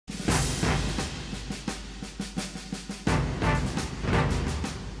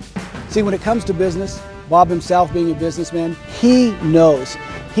See, when it comes to business, Bob himself being a businessman, he knows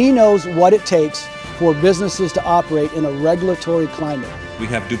what it takes for businesses to operate in a regulatory climate. We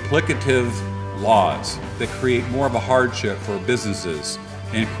have duplicative laws that create more of a hardship for businesses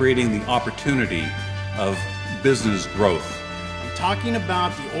and creating the opportunity of business growth. I'm talking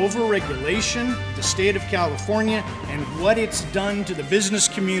about the overregulation of the state of California and what it's done to the business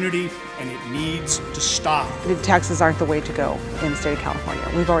community, and it needs to stop. The taxes aren't the way to go in the state of California.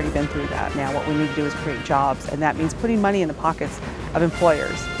 We've already been through that. Now what we need to do is create jobs, and that means putting money in the pockets of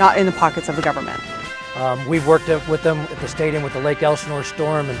employers, not in the pockets of the government. We've worked with them at the stadium with the Lake Elsinore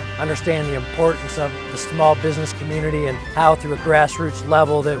storm and understand the importance of the small business community and how through a grassroots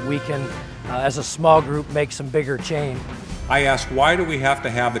level that we can, as a small group, make some bigger change. I asked, why do we have to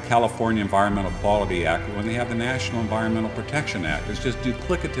have the California Environmental Quality Act when they have the National Environmental Protection Act? It's just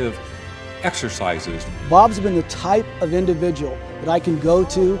duplicative exercises. Bob's been the type of individual that I can go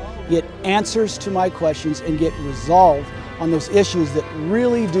to, get answers to my questions, and get resolved on those issues that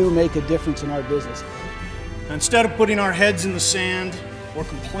really do make a difference in our business. Instead of putting our heads in the sand or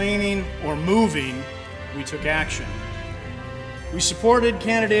complaining or moving, we took action. We supported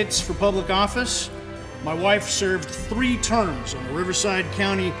candidates for public office. My wife served 3 terms on the Riverside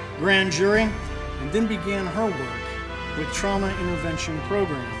County grand jury and then began her work with trauma intervention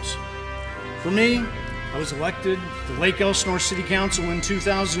programs. For me, I was elected to Lake Elsinore City Council in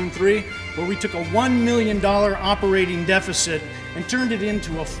 2003, where we took a $1 million operating deficit and turned it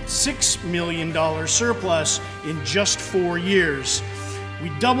into a $6 million surplus in just 4 years. We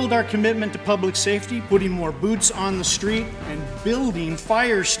doubled our commitment to public safety, putting more boots on the street and building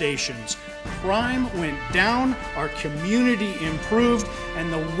fire stations. Crime went down, our community improved,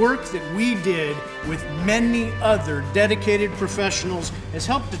 and the work that we did with many other dedicated professionals has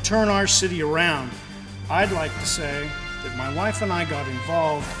helped to turn our city around. I'd like to say that my wife and I got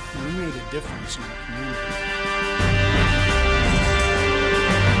involved and we made a difference in the community.